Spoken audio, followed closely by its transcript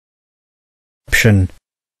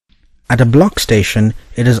At a block station,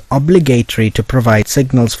 it is obligatory to provide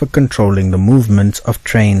signals for controlling the movements of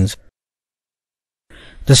trains.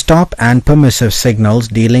 The stop and permissive signals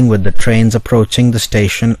dealing with the trains approaching the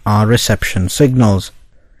station are reception signals.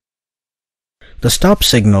 The stop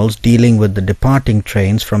signals dealing with the departing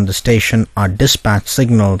trains from the station are dispatch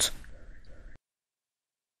signals.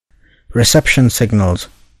 Reception signals.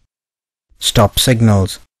 Stop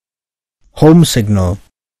signals. Home signal.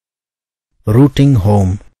 Routing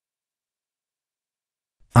home.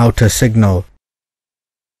 Outer signal.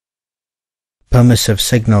 Permissive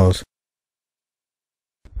signals.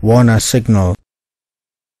 Warner signal.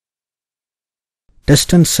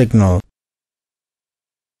 Distance signal.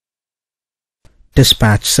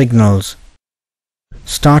 Dispatch signals.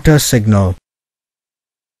 Starter signal.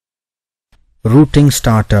 Routing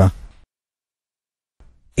starter.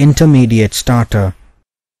 Intermediate starter.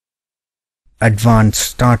 Advanced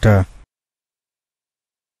starter.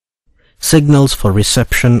 Signals for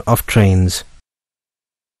reception of trains.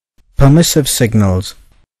 Permissive signals.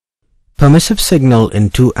 Permissive signal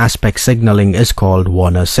in two-aspect signaling is called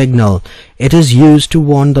Warner signal. It is used to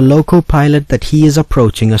warn the loco pilot that he is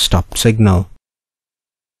approaching a stop signal.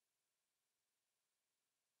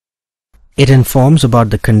 It informs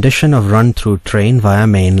about the condition of run-through train via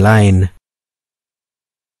main line.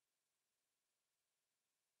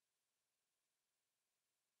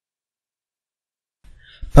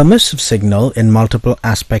 Permissive signal in multiple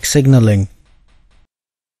aspect signaling.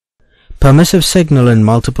 Permissive signal in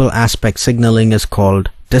multiple aspect signaling is called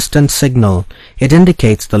distance signal. It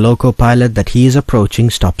indicates the loco pilot that he is approaching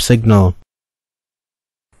stop signal.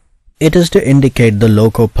 It is to indicate the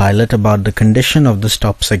loco pilot about the condition of the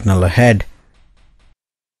stop signal ahead.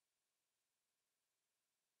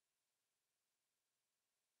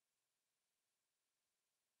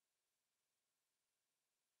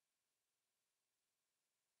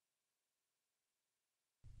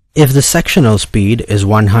 If the sectional speed is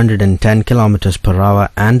 110 km per hour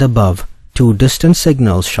and above, two distance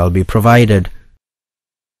signals shall be provided.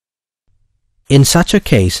 In such a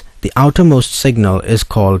case, the outermost signal is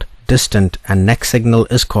called distant and next signal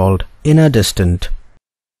is called inner distant.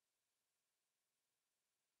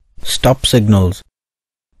 Stop signals.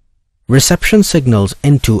 Reception signals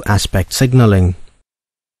in two-aspect signaling.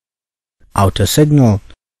 Outer signal.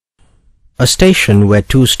 A station where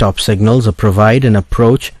two stop signals are provided in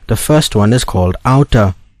approach, the first one is called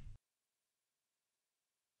outer.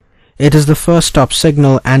 It is the first stop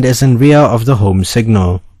signal and is in rear of the home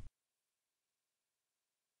signal.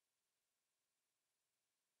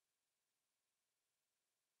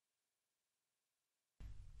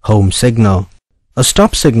 Home signal. A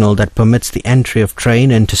stop signal that permits the entry of train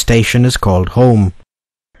into station is called home.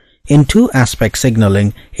 In two-aspect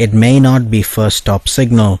signaling, it may not be first stop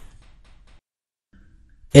signal.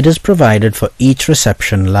 It is provided for each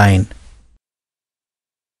reception line.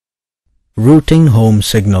 Routing home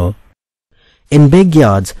signal. In big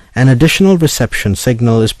yards, an additional reception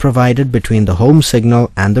signal is provided between the home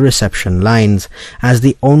signal and the reception lines, as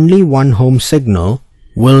the only one home signal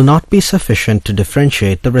will not be sufficient to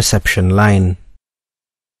differentiate the reception line.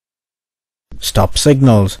 Stop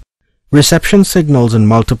signals. Reception signals in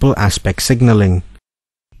multiple aspect signaling.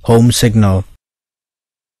 Home signal.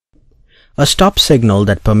 A stop signal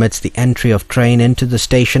that permits the entry of train into the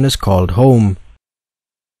station is called home.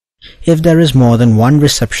 If there is more than one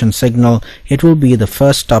reception signal, it will be the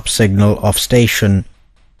first stop signal of station.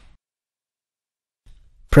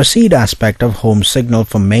 Proceed aspect of home signal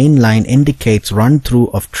for main line indicates run-through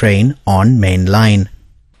of train on main line.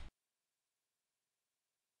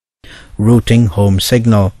 Routing home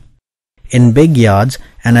signal. In big yards,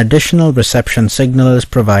 an additional reception signal is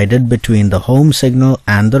provided between the home signal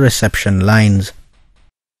and the reception lines.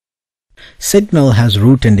 Signal has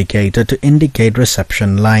route indicator to indicate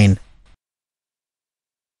reception line.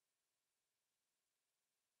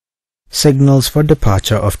 Signals for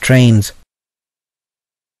departure of trains.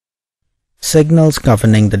 Signals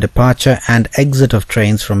governing the departure and exit of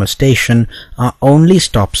trains from a station are only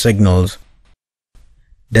stop signals.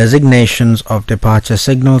 Designations of departure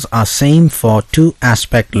signals are same for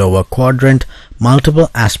two-aspect lower quadrant, multiple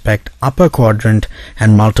aspect upper quadrant,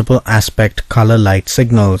 and multiple aspect color light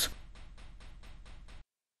signals.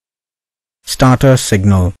 Starter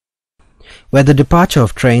signal. Where the departure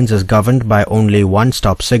of trains is governed by only one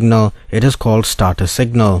stop signal, it is called starter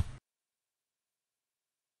signal.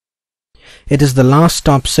 It is the last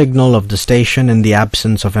stop signal of the station in the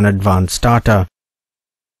absence of an advanced starter.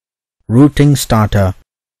 Routing starter.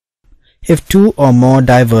 If two or more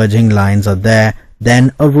diverging lines are there,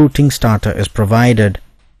 then a routing starter is provided.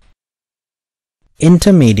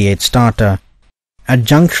 Intermediate starter. At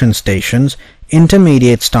junction stations,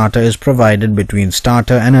 intermediate starter is provided between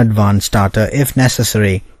starter and advanced starter if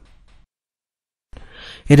necessary.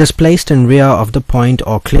 It is placed in rear of the point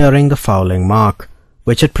or clearing the fouling mark,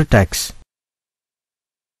 which it protects.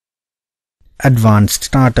 Advanced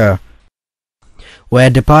starter. Where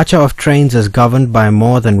departure of trains is governed by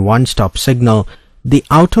more than one stop signal, the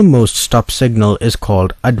outermost stop signal is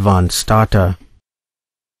called advanced starter.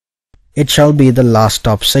 It shall be the last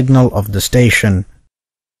stop signal of the station.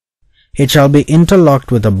 It shall be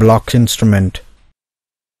interlocked with a block instrument.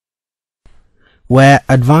 Where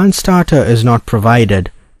advanced starter is not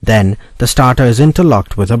provided, then the starter is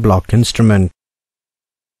interlocked with a block instrument.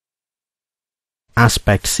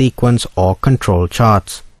 Aspect sequence or control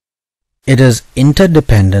charts. It is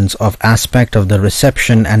interdependence of aspect of the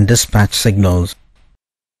reception and dispatch signals.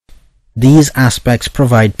 These aspects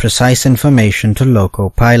provide precise information to loco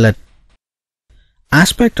pilot.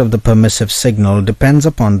 Aspect of the permissive signal depends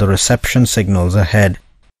upon the reception signals ahead.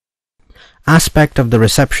 Aspect of the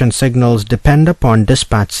reception signals depend upon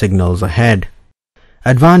dispatch signals ahead.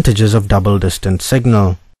 Advantages of double distance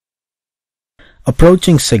signal.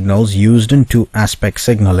 Approaching signals used in two-aspect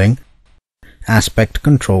signaling. Aspect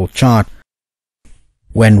control chart.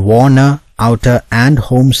 When Warner, outer and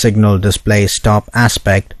home signal display stop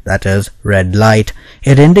aspect, that is, red light,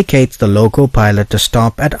 it indicates the loco pilot to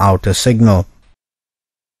stop at outer signal.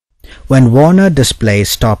 When Warner displays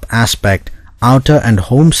stop aspect, outer and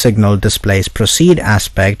home signal displays proceed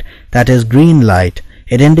aspect, that is, green light,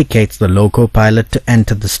 it indicates the loco pilot to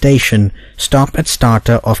enter the station, stop at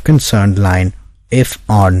starter of concerned line, if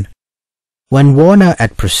on. When Warner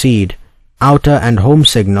at proceed, outer and home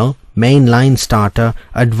signal, main line starter,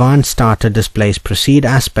 advanced starter displays proceed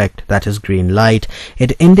aspect, that is green light,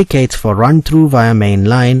 it indicates for run through via main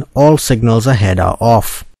line, all signals ahead are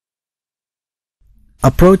off.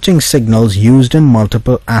 Approaching signals used in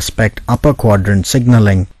multiple aspect upper quadrant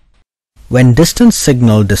signaling. When distance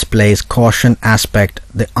signal displays caution aspect,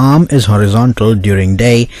 the arm is horizontal during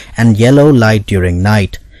day and yellow light during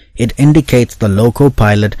night. It indicates the loco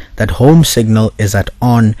pilot that home signal is at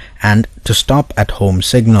on and to stop at home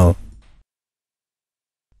signal.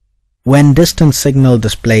 When distance signal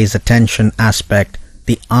displays attention aspect,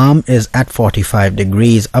 the arm is at 45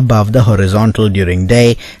 degrees above the horizontal during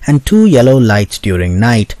day and two yellow lights during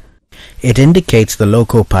night. It indicates the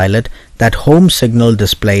loco pilot that home signal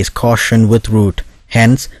displays caution with route,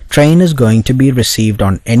 hence train is going to be received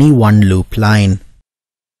on any one loop line.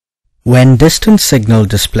 When distance signal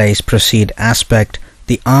displays proceed aspect,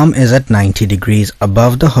 the arm is at 90 degrees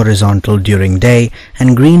above the horizontal during day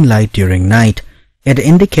and green light during night. It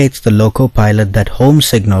indicates the loco pilot that home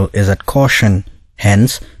signal is at caution,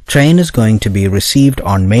 hence train is going to be received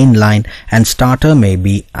on main line and starter may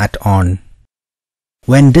be at on.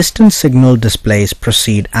 When distance signal displays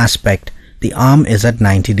proceed aspect, the arm is at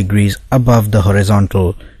 90 degrees above the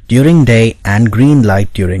horizontal during day and green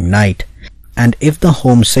light during night. And if the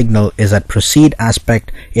home signal is at proceed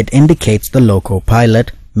aspect, it indicates the loco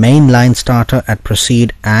pilot, main line starter at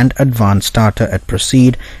proceed and advanced starter at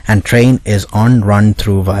proceed, and train is on run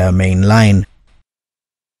through via main line.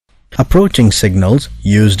 Approaching signals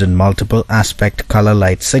used in multiple aspect color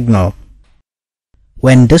light signal.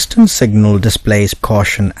 When distance signal displays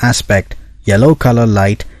caution aspect, yellow color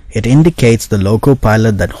light, it indicates the loco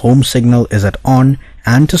pilot that home signal is at on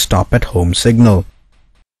and to stop at home signal.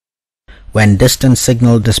 When distance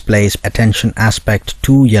signal displays attention aspect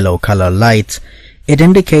 2 yellow color lights, it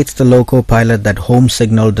indicates the loco pilot that home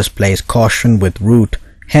signal displays caution with route,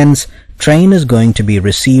 hence train is going to be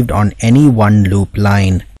received on any one loop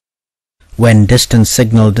line. When distance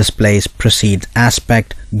signal displays proceed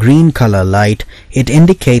aspect green color light, it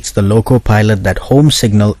indicates the loco pilot that home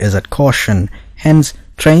signal is at caution, hence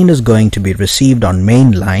train is going to be received on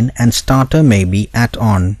main line and starter may be at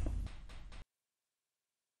on.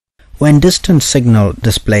 When distance signal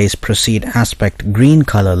displays proceed aspect green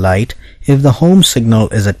color light, if the home signal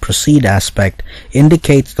is at proceed aspect,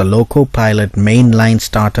 indicates the loco pilot main line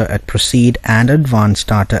starter at proceed and advanced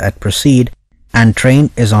starter at proceed, and train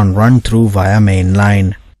is on run through via main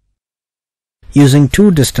line. Using two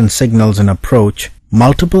distance signals in approach,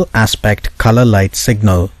 multiple aspect color light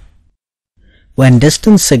signal. When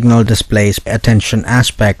distance signal displays attention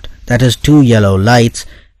aspect, that is 2 yellow lights,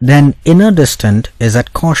 then inner distant is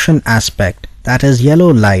at caution aspect, that is yellow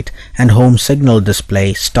light, and home signal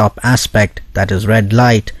display stop aspect, that is red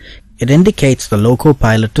light. It indicates the loco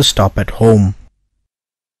pilot to stop at home.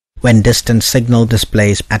 When distance signal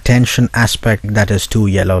displays attention aspect, that is 2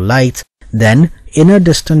 yellow lights, then inner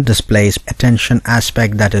distant displays attention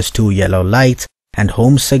aspect, that is 2 yellow lights, and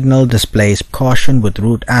home signal displays caution with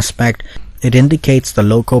route aspect. it indicates the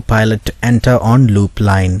loco pilot to enter on loop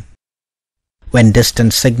line. When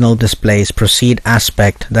distant signal displays proceed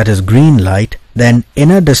aspect, that is green light, then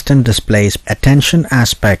inner distant displays attention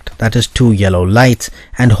aspect, that is 2 yellow lights,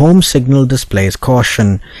 and home signal displays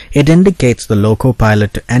caution. It indicates the loco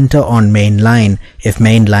pilot to enter on main line if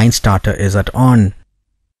main line starter is at on.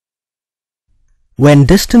 When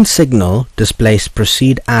distant signal displays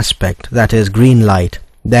proceed aspect, that is green light,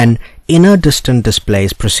 then inner distant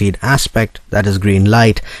displays proceed aspect, that is green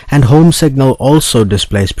light, and home signal also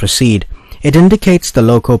displays proceed. It indicates the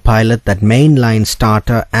loco pilot that main line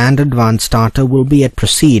starter and advanced starter will be at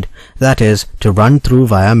proceed, that is, to run through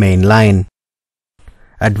via main line.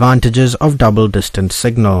 Advantages of double distance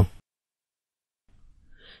signal.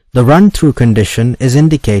 The run-through condition is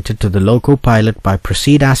indicated to the loco pilot by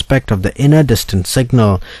proceed aspect of the inner distance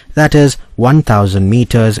signal, that is 1000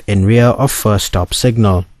 meters in rear of first stop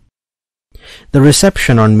signal. The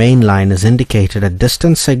reception on main line is indicated at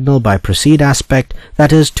distance signal by proceed aspect,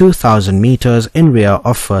 that is 2000 meters in rear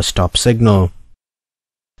of first stop signal.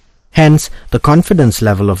 Hence, the confidence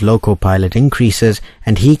level of loco pilot increases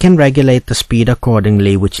and he can regulate the speed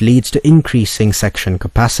accordingly, which leads to increasing section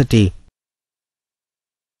capacity.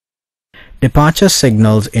 Departure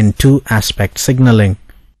signals in two-aspect signaling.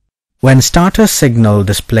 When starter signal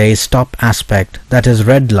displays stop aspect, that is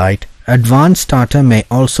red light, advanced starter may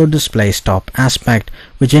also display stop aspect,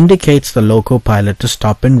 which indicates the loco pilot to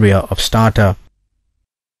stop in rear of starter.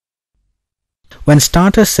 When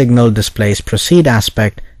starter signal displays proceed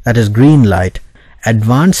aspect, that is green light,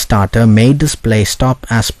 advanced starter may display stop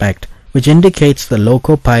aspect, which indicates the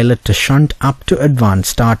loco pilot to shunt up to advanced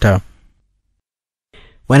starter.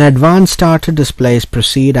 When advanced starter displays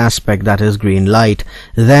proceed aspect, that is green light,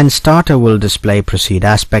 then starter will display proceed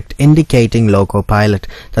aspect, indicating loco pilot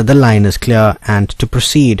that the line is clear and to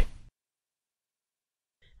proceed.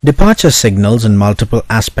 Departure signals in multiple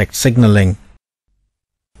aspect signaling.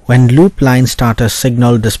 When loop line starter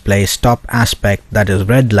signal displays stop aspect, that is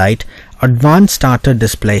red light, advanced starter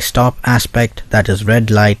displays stop aspect, that is red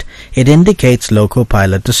light, it indicates loco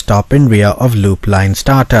pilot to stop in rear of loop line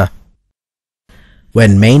starter.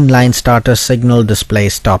 When main line starter signal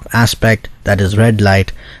displays stop aspect, that is red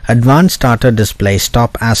light, advanced starter displays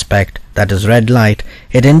stop aspect, that is red light,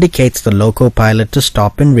 it indicates the loco pilot to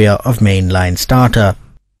stop in rear of main line starter.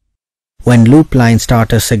 When loop line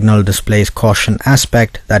starter signal displays caution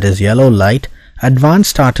aspect, that is yellow light,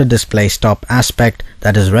 advanced starter displays stop aspect,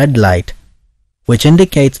 that is red light, which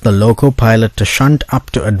indicates the loco pilot to shunt up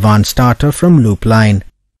to advanced starter from loop line.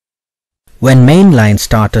 When main line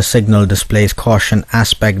starter signal displays caution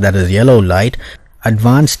aspect, that is yellow light,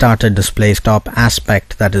 advanced starter displays stop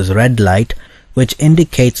aspect, that is red light, which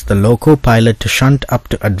indicates the loco pilot to shunt up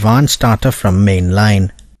to advanced starter from main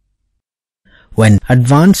line. When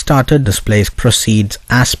advanced starter displays proceeds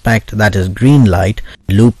aspect, that is green light,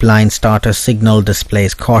 loop line starter signal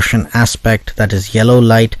displays caution aspect, that is yellow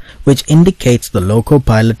light, which indicates the loco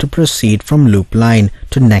pilot to proceed from loop line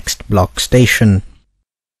to next block station.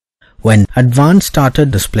 When advanced starter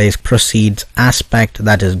displays proceeds aspect,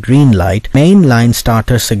 that is green light, main line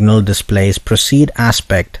starter signal displays proceed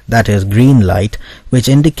aspect, that is green light, which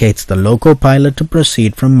indicates the loco pilot to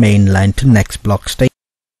proceed from main line to next block station.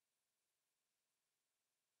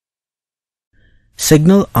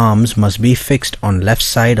 Signal arms must be fixed on left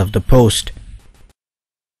side of the post.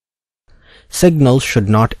 Signals should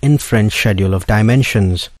not infringe schedule of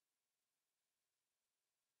dimensions.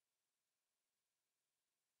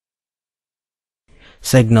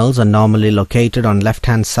 Signals are normally located on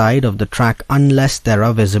left-hand side of the track unless there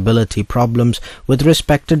are visibility problems with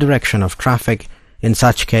respect to direction of traffic. In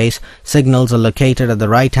such case, signals are located at the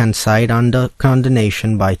right-hand side under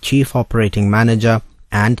coordination by Chief Operating Manager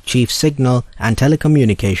and Chief Signal and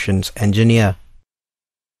Telecommunications Engineer.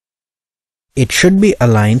 It should be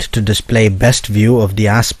aligned to display best view of the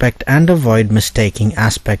aspect and avoid mistaking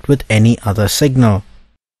aspect with any other signal.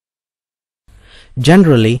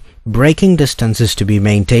 Generally, braking distance is to be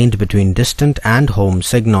maintained between distant and home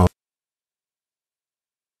signal.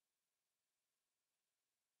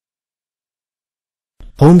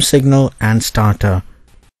 Home signal and starter.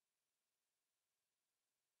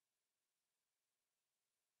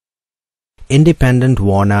 Independent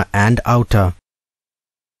Warner and outer.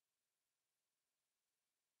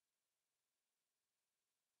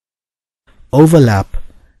 Overlap.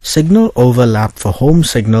 Signal overlap for home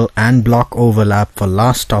signal and block overlap for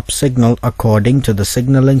last stop signal according to the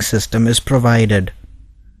signaling system is provided.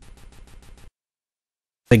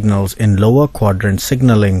 Signals in lower quadrant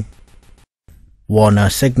signaling. Warner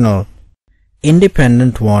signal.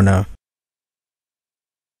 Independent Warner.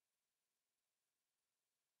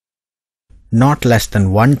 not less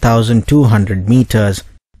than 1200 meters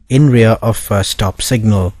in rear of first stop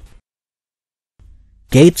signal.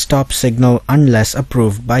 Gate stop signal unless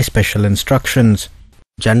approved by special instructions.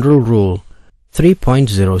 General Rule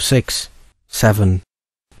 3.06 7.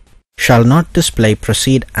 Shall not display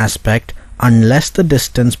proceed aspect unless the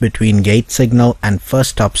distance between gate signal and first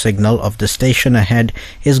stop signal of the station ahead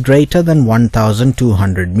is greater than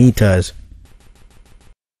 1200 meters.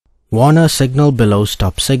 Warner signal below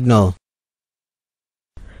stop signal.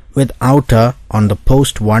 With outer on the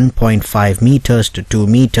post 1.5 meters to 2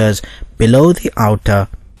 meters below the outer.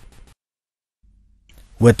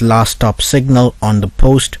 With last stop signal on the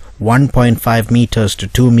post 1.5 meters to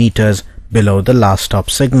 2 meters below the last stop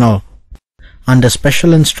signal. Under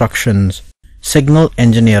Special Instructions, Signal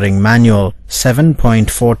Engineering Manual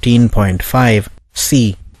 7.14.5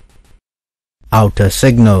 C. Outer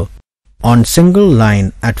signal on single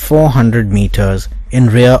line at 400 meters in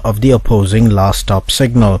rear of the opposing last stop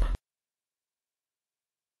signal.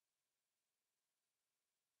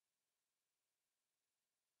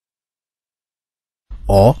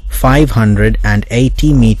 Or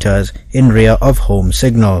 580 meters in rear of home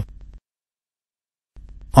signal.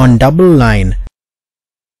 On double line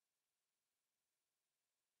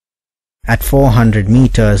at 400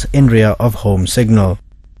 meters in rear of home signal.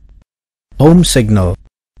 Home signal.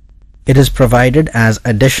 It is provided as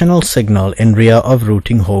additional signal in rear of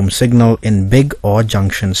routing home signal in big or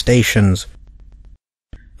junction stations.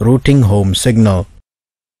 Routing home signal.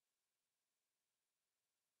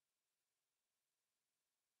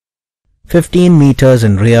 "15 meters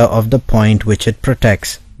in rear of the point which it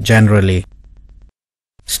protects, generally.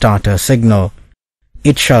 Starter signal.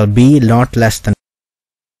 It shall be not less than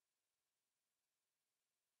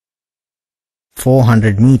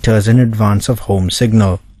 400 meters in advance of home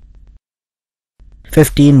signal.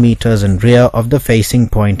 15 meters in rear of the facing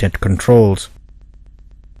point it controls.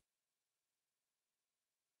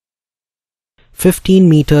 15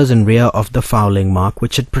 meters in rear of the fouling mark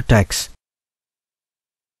which it protects.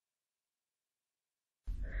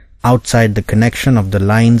 Outside the connection of the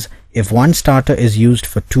lines if one starter is used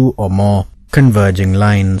for 2 or more converging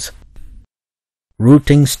lines.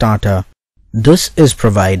 Routing starter. This is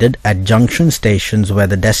provided at junction stations where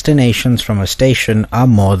the destinations from a station are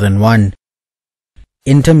more than one.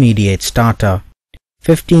 Intermediate starter.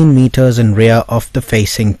 15 meters in rear of the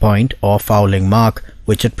facing point or fouling mark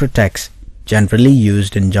which it protects, generally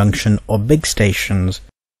used in junction or big stations.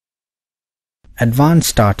 Advanced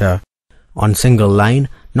starter. On single line,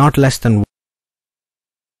 not less than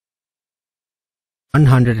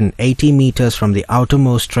 180 meters from the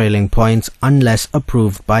outermost trailing points unless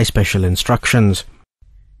approved by special instructions.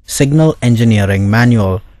 Signal Engineering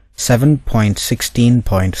Manual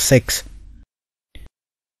 7.16.6.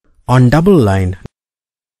 On double line,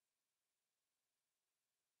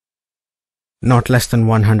 not less than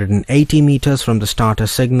 180 meters from the starter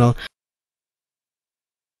signal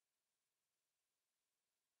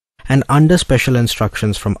and under special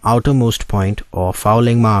instructions from outermost point or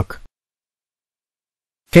fouling mark.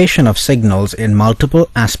 Location of signals in multiple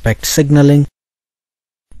aspect signaling.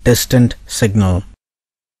 Distant signal.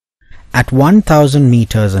 At 1000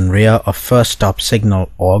 meters in rear of first stop signal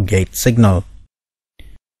or gate signal.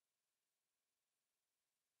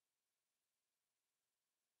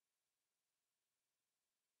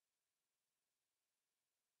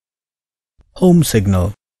 Home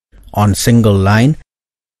signal. On single line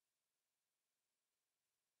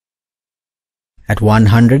at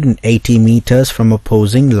 180 meters from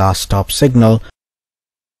opposing last stop signal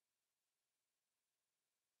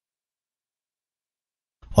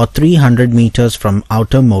or 300 meters from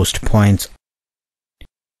outermost points.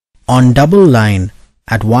 On double line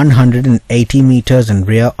at 180 meters in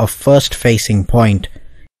rear of first facing point.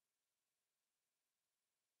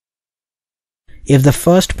 If the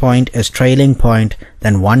first point is trailing point,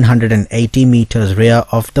 then 180 meters rear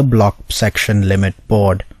of the block section limit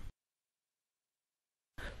board.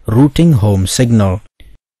 Routing home signal.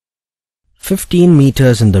 15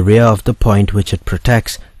 meters in the rear of the point which it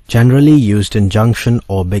protects, generally used in junction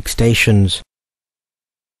or big stations.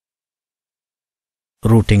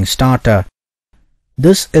 Routing starter.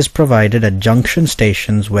 This is provided at junction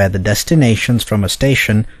stations where the destinations from a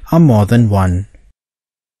station are more than one.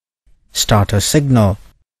 Starter signal.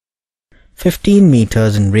 15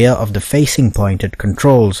 meters in rear of the facing point it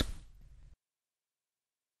controls.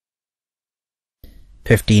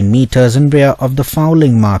 15 meters in rear of the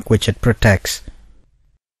fouling mark which it protects.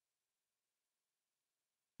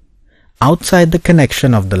 Outside the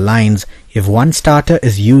connection of the lines if one starter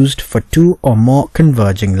is used for 2 or more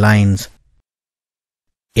converging lines.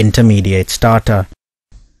 Intermediate starter.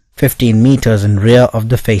 15 meters in rear of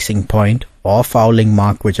the facing point or fouling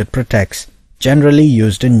mark which it protects, generally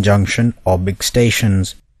used in junction or big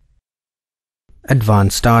stations.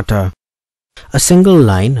 Advanced starter. A single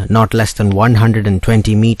line not less than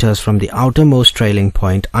 120 meters from the outermost trailing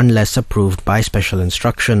point unless approved by special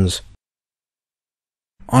instructions.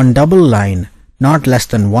 On double line, not less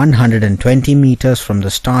than 120 meters from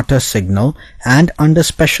the starter signal and under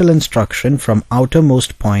special instruction from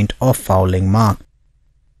outermost point or fouling mark.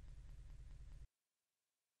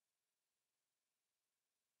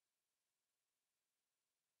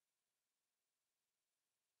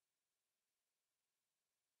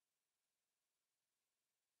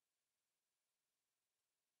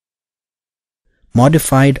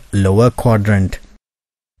 Modified lower quadrant.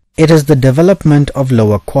 It is the development of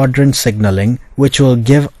lower quadrant signaling which will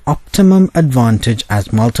give optimum advantage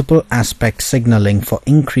as multiple aspect signaling for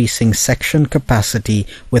increasing section capacity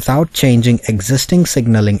without changing existing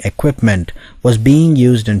signaling equipment was being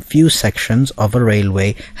used in few sections of a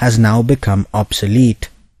railway has now become obsolete.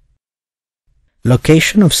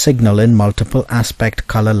 Location of signal in multiple aspect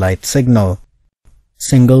color light signal.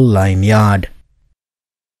 Single line yard.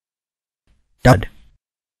 DUD.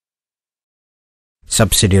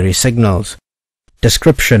 Subsidiary signals.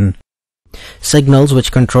 Description. Signals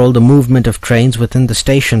which control the movement of trains within the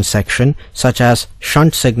station section, such as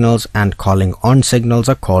shunt signals and calling on signals,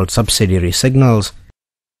 are called subsidiary signals.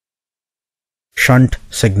 Shunt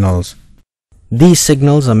signals. These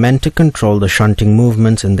signals are meant to control the shunting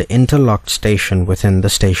movements in the interlocked station within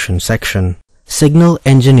the station section. Signal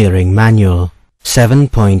Engineering Manual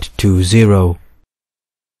 7.20.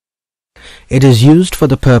 It is used for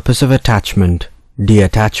the purpose of attachment,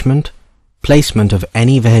 deattachment, placement of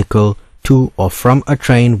any vehicle to or from a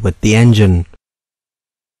train with the engine.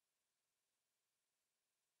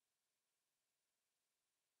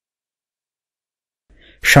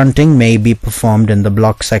 Shunting may be performed in the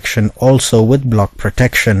block section also with block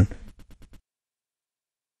protection.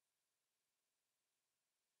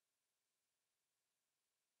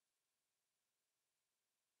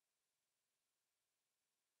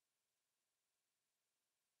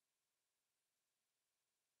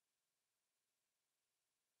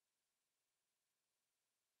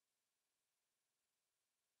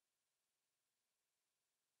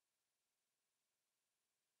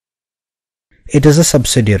 It is a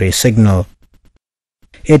subsidiary signal.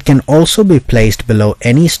 It can also be placed below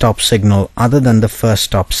any stop signal other than the first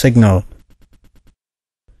stop signal.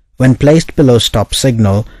 When placed below stop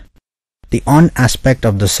signal, the on aspect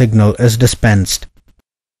of the signal is dispensed.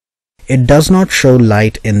 It does not show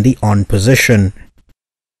light in the on position.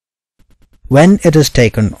 When it is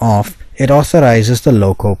taken off, it authorizes the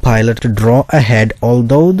loco pilot to draw ahead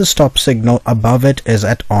although the stop signal above it is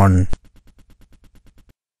at on.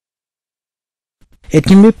 It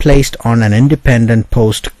can be placed on an independent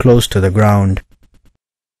post close to the ground.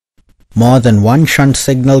 More than one shunt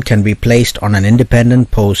signal can be placed on an independent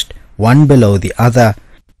post, one below the other.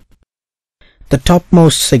 The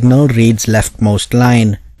topmost signal reads leftmost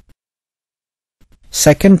line.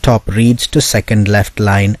 Second top reads to second left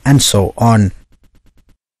line, and so on.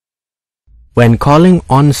 When calling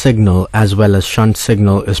on signal as well as shunt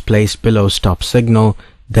signal is placed below stop signal,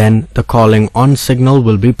 then the calling on signal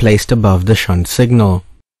will be placed above the shunt signal.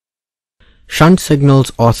 Shunt signals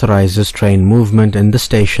authorizes train movement in the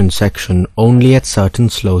station section only at certain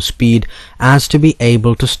slow speed as to be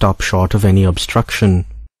able to stop short of any obstruction.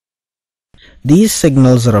 These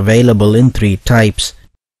signals are available in three types: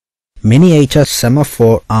 miniature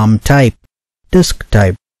semaphore arm type, disc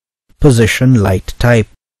type, position light type.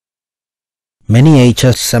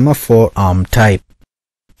 Miniature semaphore arm type.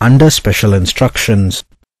 Under special instructions.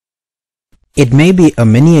 It may be a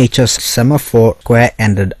miniature semaphore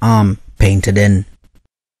square-ended arm painted in.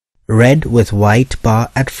 Red with white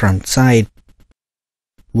bar at front side.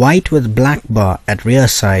 White with black bar at rear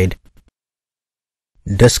side.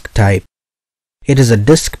 Disc type. It is a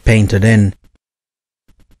disc painted in.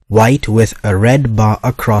 White with a red bar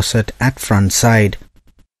across it at front side.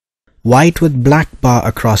 White with black bar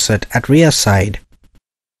across it at rear side.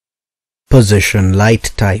 Position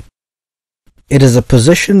light type. It is a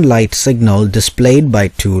position light signal displayed by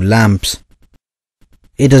two lamps.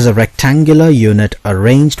 It is a rectangular unit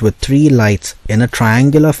arranged with three lights in a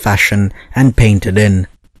triangular fashion and painted in.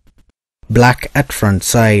 Black at front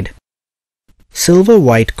side. Silver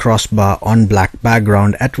white crossbar on black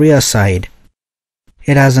background at rear side.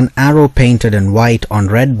 It has an arrow painted in white on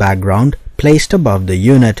red background placed above the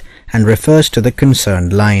unit and refers to the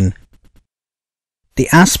concerned line. The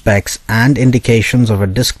aspects and indications of a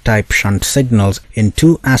disc-type shunt signals in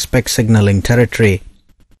two-aspect signaling territory.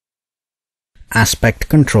 Aspect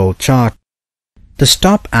control chart. The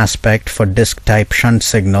stop aspect for disk-type shunt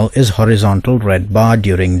signal is horizontal red bar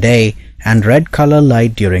during day and red color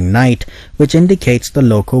light during night, which indicates the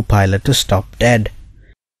loco pilot to stop dead.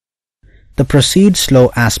 The proceed slow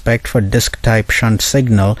aspect for disk-type shunt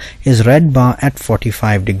signal is red bar at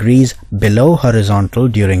 45 degrees below horizontal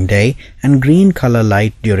during day and green color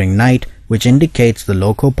light during night, which indicates the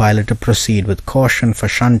loco pilot to proceed with caution for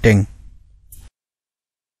shunting.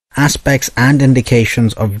 Aspects and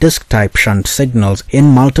indications of disk-type shunt signals in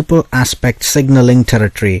multiple aspect signaling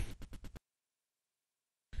territory.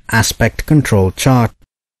 Aspect control chart.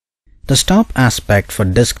 The stop aspect for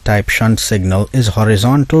disk-type shunt signal is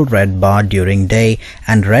horizontal red bar during day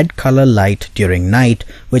and red color light during night,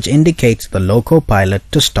 which indicates the loco pilot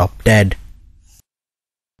to stop dead.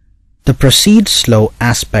 The proceed slow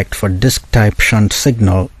aspect for disk-type shunt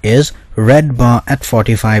signal is red bar at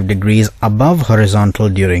 45 degrees above horizontal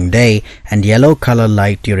during day and yellow color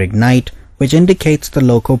light during night, which indicates the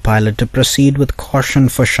loco pilot to proceed with caution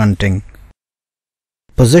for shunting.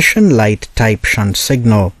 Position light type shunt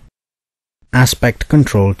signal. Aspect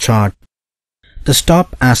control chart. The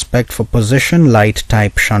stop aspect for position light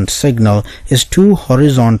type shunt signal is two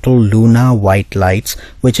horizontal lunar white lights,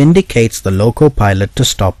 which indicates the loco pilot to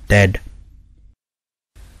stop dead.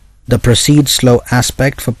 The proceed slow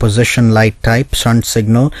aspect for position light type shunt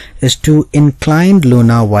signal is two inclined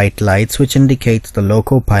lunar white lights, which indicates the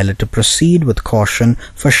loco pilot to proceed with caution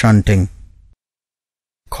for shunting.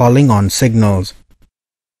 Calling on signals.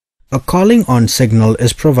 A calling on signal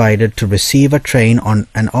is provided to receive a train on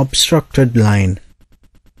an obstructed line.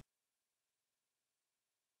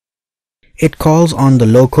 It calls on the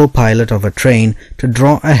loco pilot of a train to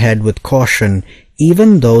draw ahead with caution,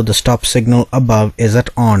 even though the stop signal above is at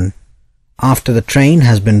on. After the train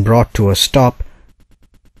has been brought to a stop,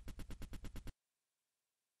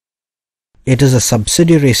 it is a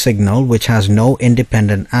subsidiary signal which has no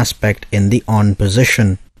independent aspect in the on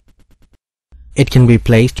position. It can be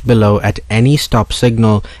placed below at any stop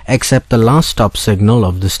signal except the last stop signal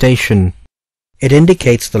of the station. It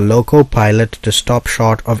indicates the loco pilot to stop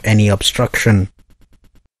short of any obstruction.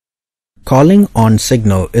 Calling on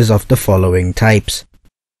signal is of the following types.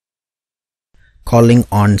 Calling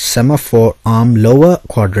on semaphore arm lower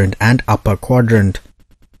quadrant and upper quadrant.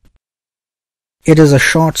 It is a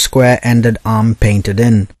short square-ended arm painted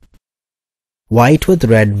in. White with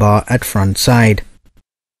red bar at front side.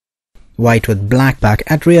 White with black back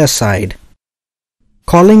at rear side.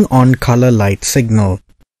 Calling on color light signal.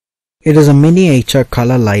 It is a miniature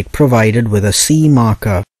color light provided with a C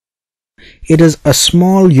marker. It is a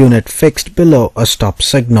small unit fixed below a stop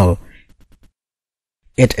signal.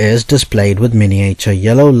 It is displayed with miniature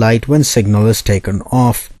yellow light when signal is taken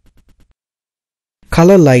off.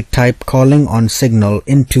 Color light type calling on signal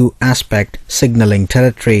in two aspect signaling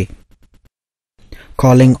territory.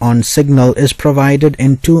 Calling on signal is provided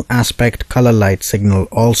in two aspect color light signal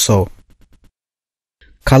also.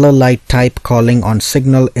 Color light type calling on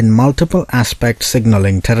signal in multiple aspect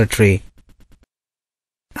signaling territory.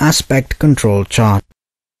 Aspect control chart.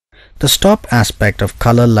 The stop aspect of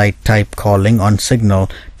color light type calling on signal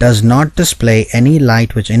does not display any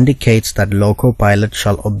light which indicates that loco pilot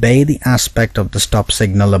shall obey the aspect of the stop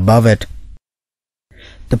signal above it.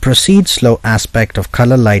 The proceed slow aspect of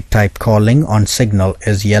color light type calling on signal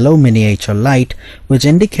is yellow miniature light, which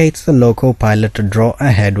indicates the loco pilot to draw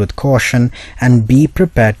ahead with caution and be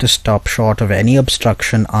prepared to stop short of any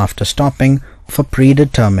obstruction after stopping for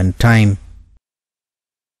predetermined time.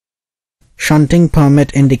 Shunting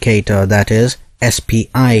permit indicator, that is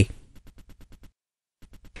SPI.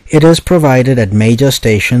 It is provided at major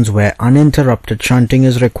stations where uninterrupted shunting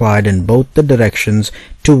is required in both the directions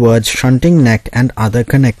towards shunting neck and other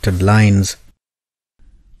connected lines.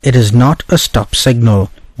 It is not a stop signal,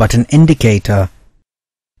 but an indicator.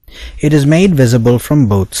 It is made visible from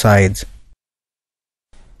both sides.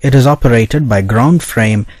 It is operated by ground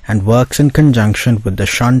frame and works in conjunction with the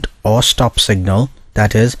shunt or stop signal,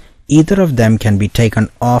 that is, either of them can be taken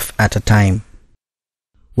off at a time.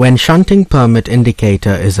 When shunting permit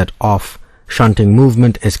indicator is at off, shunting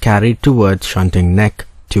movement is carried towards shunting neck,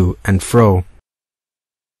 to and fro.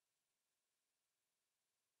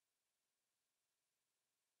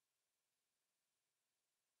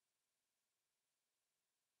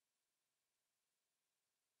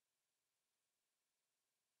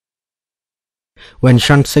 When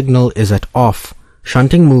shunt signal is at off,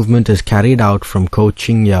 shunting movement is carried out from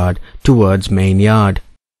coaching yard towards main yard.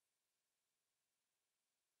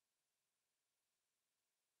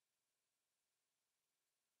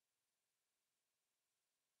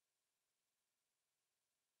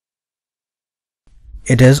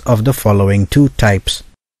 It is of the following two types.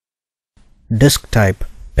 Disc type,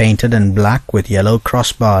 painted in black with yellow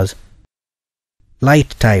crossbars.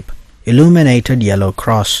 Light type, illuminated yellow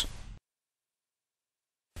cross.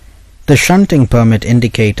 The shunting permit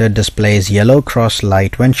indicator displays yellow cross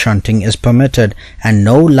light when shunting is permitted and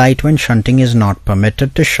no light when shunting is not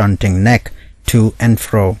permitted to shunting neck, to and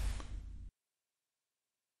fro.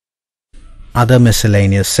 Other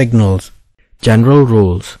miscellaneous signals. General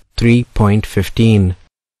Rules 3.15.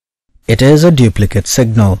 It is a duplicate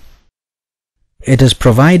signal. It is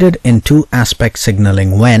provided in two-aspect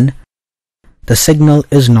signaling when the signal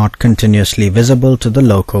is not continuously visible to the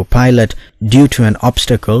loco-pilot due to an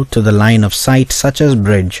obstacle to the line of sight such as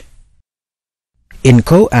bridge. In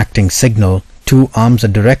co-acting signal, two arms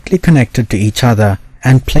are directly connected to each other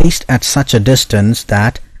and placed at such a distance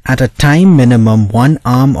that at a time minimum one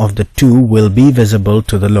arm of the two will be visible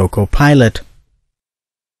to the loco-pilot.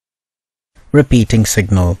 Repeating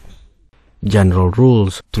signal. General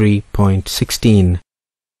Rules 3.16.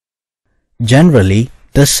 Generally,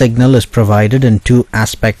 this signal is provided in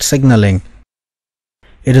two-aspect signaling.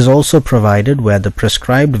 It is also provided where the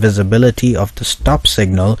prescribed visibility of the stop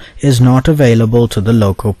signal is not available to the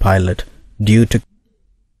loco-pilot due to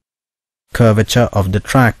curvature of the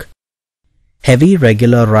track, heavy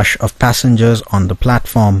regular rush of passengers on the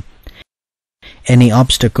platform, any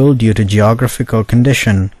obstacle due to geographical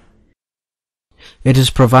condition. It is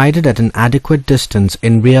provided at an adequate distance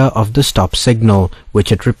in rear of the stop signal,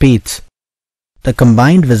 which it repeats. The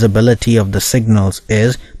combined visibility of the signals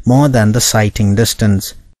is more than the sighting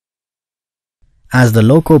distance. As the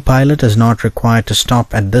loco-pilot is not required to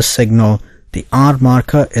stop at this signal, the R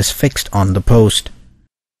marker is fixed on the post.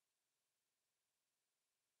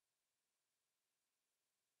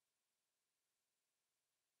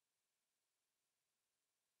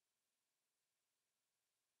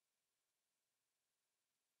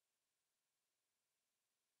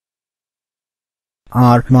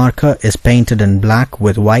 R marker is painted in black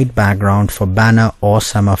with white background for banner or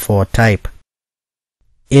semaphore type.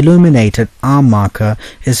 Illuminated R marker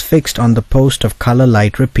is fixed on the post of color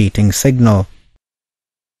light repeating signal.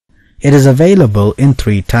 It is available in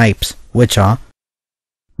three types, which are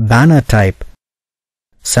banner type,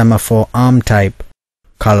 semaphore arm type,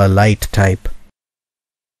 color light type.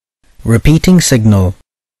 Repeating signal.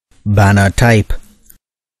 Banner type.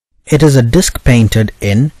 It is a disc painted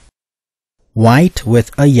in white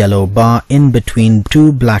with a yellow bar in between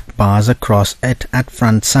two black bars across it at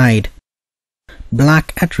front side,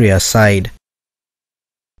 black at rear side.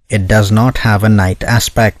 It does not have a night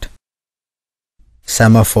aspect.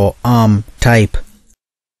 Semaphore arm type.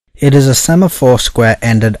 It is a semaphore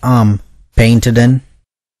square-ended arm painted in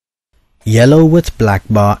yellow with black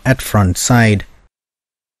bar at front side,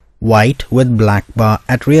 white with black bar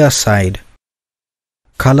at rear side.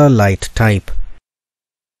 Color light type.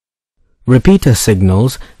 Repeater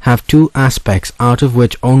signals have two aspects out of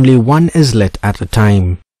which only one is lit at a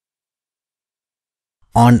time.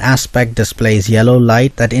 On aspect displays yellow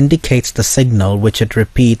light that indicates the signal which it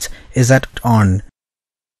repeats is at on.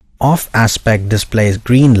 Off aspect displays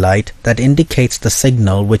green light that indicates the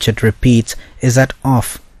signal which it repeats is at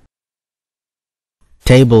off.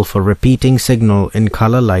 Table for repeating signal in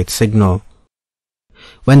color light signal.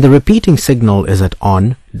 When the repeating signal is at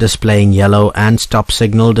on, displaying yellow, and stop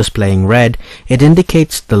signal displaying red, it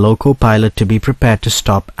indicates the loco-pilot to be prepared to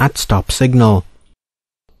stop at stop signal.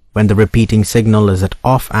 When the repeating signal is at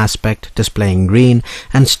off aspect displaying green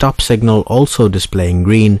and stop signal also displaying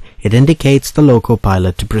green, it indicates the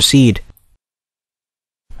loco-pilot to proceed.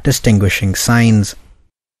 Distinguishing signs.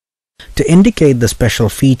 To indicate the special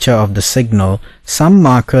feature of the signal, some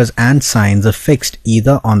markers and signs are fixed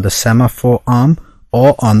either on the semaphore arm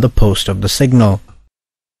or on the post of the signal.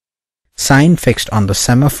 Sign fixed on the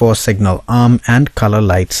semaphore signal arm and color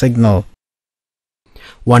light signal.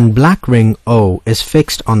 One black ring O is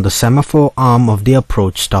fixed on the semaphore arm of the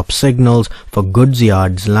approach stop signals for goods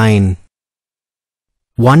yards line.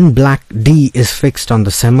 One black D is fixed on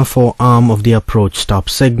the semaphore arm of the approach stop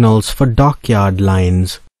signals for dockyard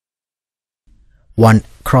lines. One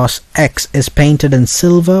cross X is painted in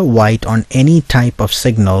silver white on any type of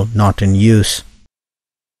signal not in use.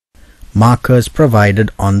 Markers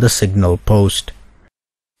provided on the signal post.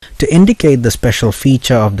 To indicate the special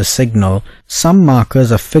feature of the signal, some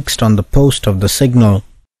markers are fixed on the post of the signal.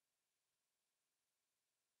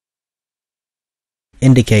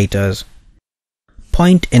 Indicators.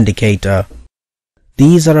 Point indicator.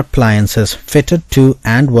 These are appliances fitted to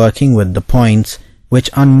and working with the points which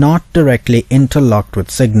are not directly interlocked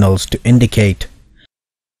with signals to indicate.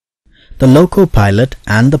 The loco-pilot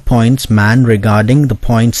and the point's man regarding the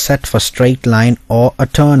point set for straight line or a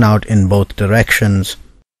turnout in both directions.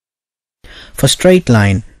 For straight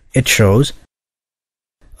line, it shows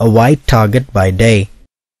a white target by day,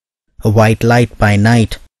 a white light by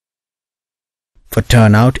night. For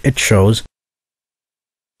turnout, it shows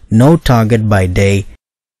no target by day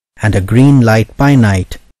and a green light by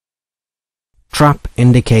night. Trap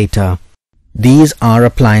indicator. These are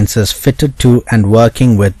appliances fitted to and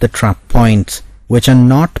working with the trap points, which are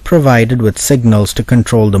not provided with signals to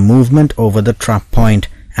control the movement over the trap point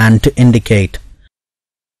and to indicate.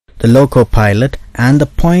 The loco-pilot and the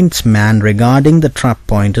point's man regarding the trap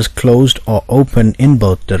point is closed or open in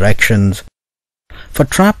both directions. For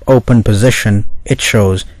trap open position, it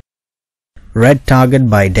shows red target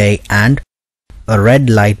by day and a red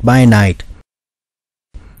light by night.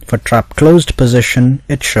 For trap closed position,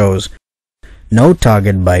 it shows no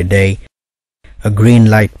target by day, a green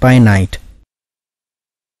light by night.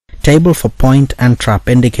 Table for point and trap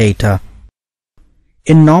indicator.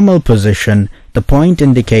 In normal position, the point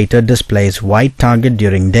indicator displays white target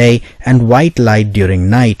during day and white light during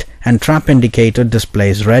night, and trap indicator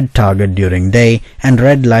displays red target during day and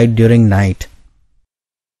red light during night.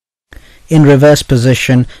 In reverse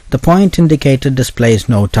position, the point indicator displays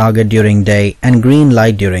no target during day and green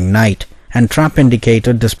light during night, and trap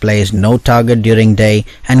indicator displays no target during day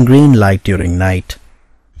and green light during night.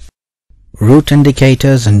 Route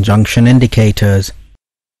indicators and junction indicators.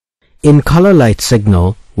 In color light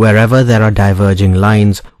signal, wherever there are diverging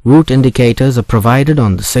lines, route indicators are provided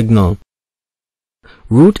on the signal.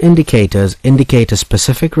 Route indicators indicate a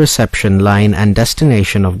specific reception line and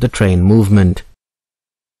destination of the train movement.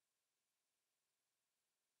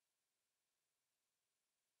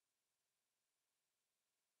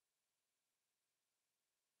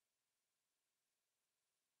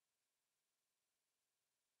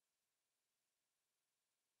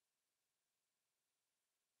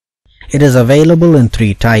 It is available in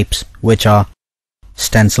three types, which are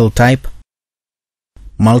stencil type,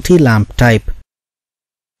 multi-lamp type,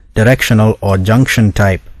 directional or junction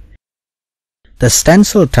type. The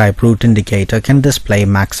stencil type route indicator can display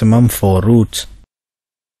maximum 4 routes.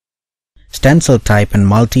 Stencil type and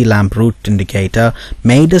multi-lamp route indicator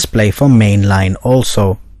may display for main line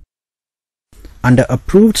also. Under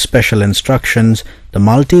approved special instructions, the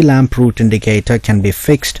multi-lamp route indicator can be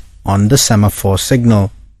fixed on the semaphore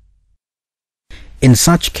signal. In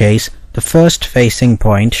such case, the first facing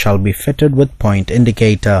point shall be fitted with point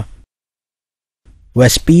indicator. Where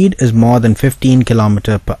speed is more than 15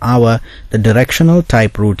 km per hour, the directional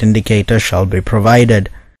type route indicator shall be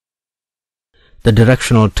provided. The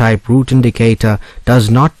directional type route indicator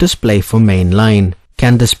does not display for main line,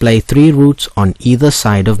 can display 3 routes on either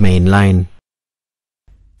side of main line.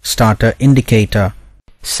 Starter indicator.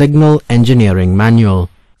 Signal Engineering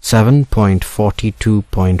Manual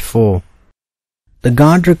 7.42.4. The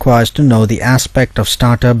guard requires to know the aspect of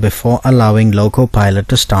starter before allowing loco-pilot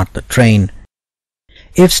to start the train.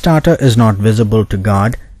 If starter is not visible to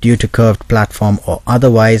guard due to curved platform or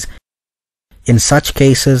otherwise, in such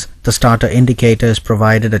cases the starter indicator is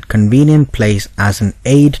provided at convenient place as an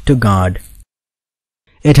aid to guard.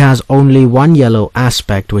 It has only one yellow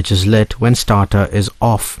aspect which is lit when starter is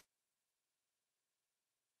off.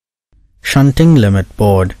 Shunting limit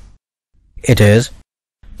board. It is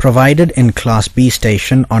provided in Class B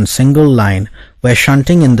station on single line where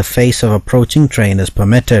shunting in the face of approaching train is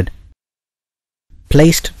permitted.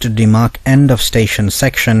 Placed to demark end of station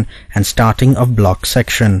section and starting of block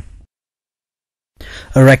section.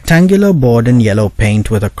 A rectangular board in yellow paint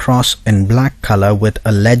with a cross in black color with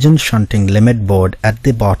a legend shunting limit board at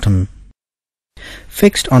the bottom.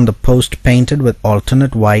 Fixed on the post painted with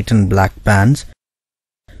alternate white and black bands.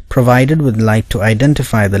 Provided with light to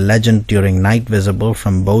identify the legend during night visible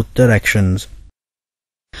from both directions.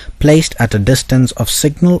 Placed at a distance of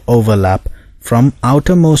signal overlap from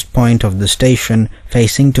outermost point of the station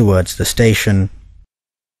facing towards the station.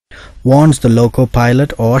 Warns the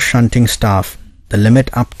loco-pilot or shunting staff the limit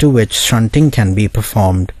up to which shunting can be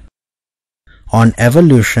performed. On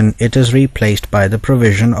evolution, it is replaced by the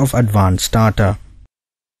provision of advanced starter.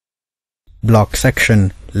 Block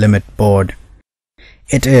section limit board.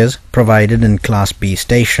 It is provided in Class B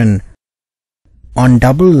station on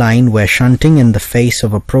double line where shunting in the face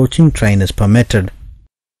of approaching train is permitted.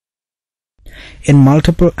 In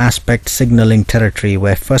multiple aspect signaling territory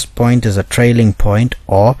where first point is a trailing point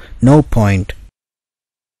or no point.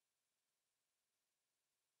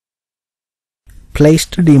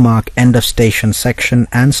 Placed to demark end of station section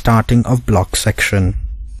and starting of block section.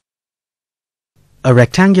 A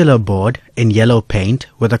rectangular board in yellow paint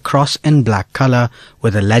with a cross in black color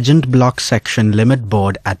with a legend block section limit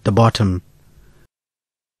board at the bottom.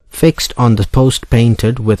 Fixed on the post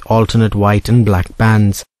painted with alternate white and black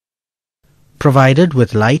bands. Provided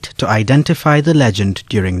with light to identify the legend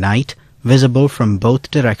during night, visible from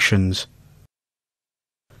both directions.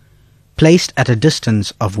 Placed at a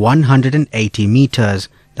distance of 180 meters,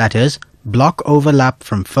 that is, block overlap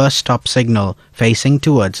from first stop signal facing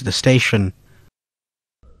towards the station.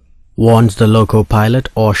 Warns the loco pilot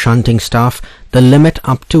or shunting staff the limit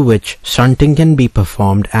up to which shunting can be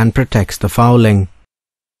performed and protects the fouling.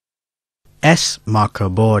 S marker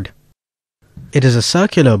board. It is a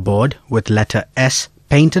circular board with letter S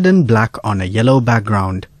painted in black on a yellow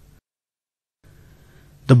background.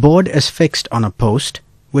 The board is fixed on a post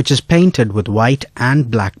which is painted with white and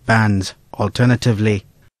black bands alternatively.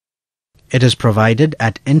 It is provided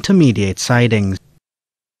at intermediate sidings.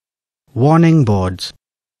 Warning boards.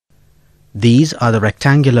 These are the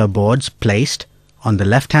rectangular boards placed on the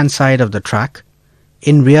left-hand side of the track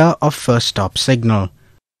in rear of first stop signal.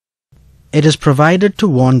 It is provided to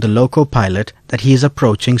warn the loco pilot that he is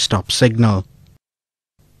approaching stop signal.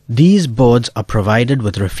 These boards are provided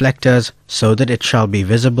with reflectors so that it shall be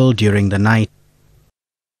visible during the night.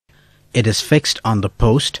 It is fixed on the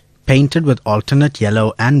post, painted with alternate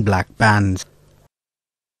yellow and black bands.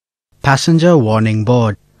 Passenger warning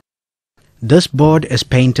board. This board is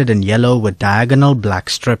painted in yellow with diagonal black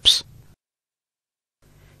strips.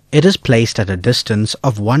 It is placed at a distance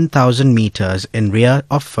of 1000 meters in rear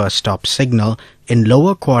of first stop signal in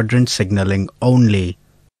lower quadrant signaling only.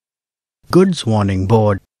 Goods warning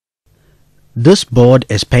board. This board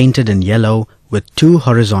is painted in yellow with 2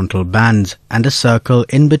 horizontal bands and a circle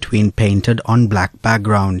in between painted on black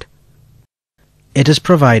background. It is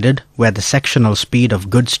provided where the sectional speed of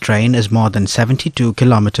goods train is more than 72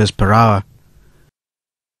 km per hour.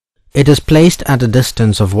 It is placed at a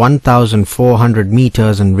distance of 1400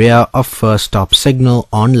 meters in rear of first stop signal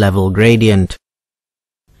on level gradient.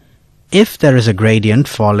 If there is a gradient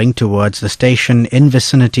falling towards the station in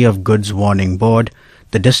vicinity of goods warning board,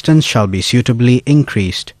 the distance shall be suitably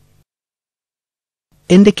increased.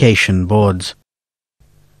 Indication boards.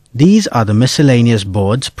 These are the miscellaneous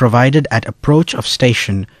boards provided at approach of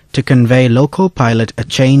station to convey loco pilot a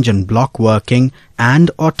change in block working and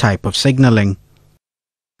or type of signaling.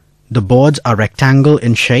 The boards are rectangle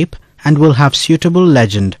in shape and will have suitable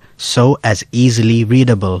legend so as easily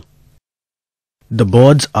readable. The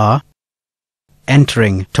boards are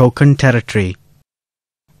entering token territory,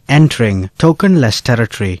 entering tokenless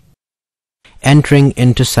territory, entering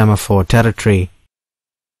into semaphore territory,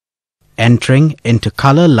 entering into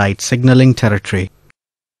color light signaling territory,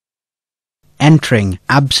 entering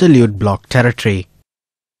absolute block territory,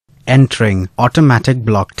 entering automatic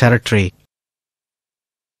block territory.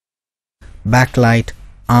 Backlight,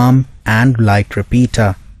 arm and light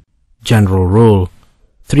repeater. General Rule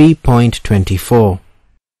 3.24.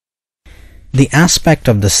 The aspect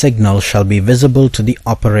of the signal shall be visible to the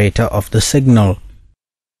operator of the signal.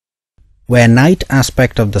 Where night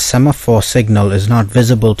aspect of the semaphore signal is not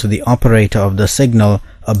visible to the operator of the signal,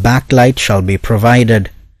 a backlight shall be provided.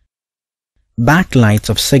 Backlights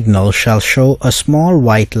of signal shall show a small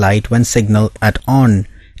white light when signal at on,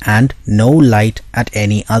 and no light at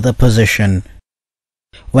any other position.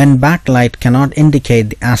 When backlight cannot indicate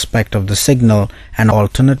the aspect of the signal, an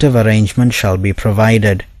alternative arrangement shall be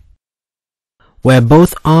provided. Where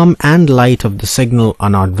both arm and light of the signal are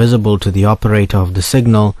not visible to the operator of the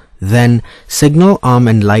signal, then signal arm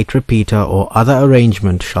and light repeater or other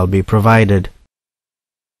arrangement shall be provided.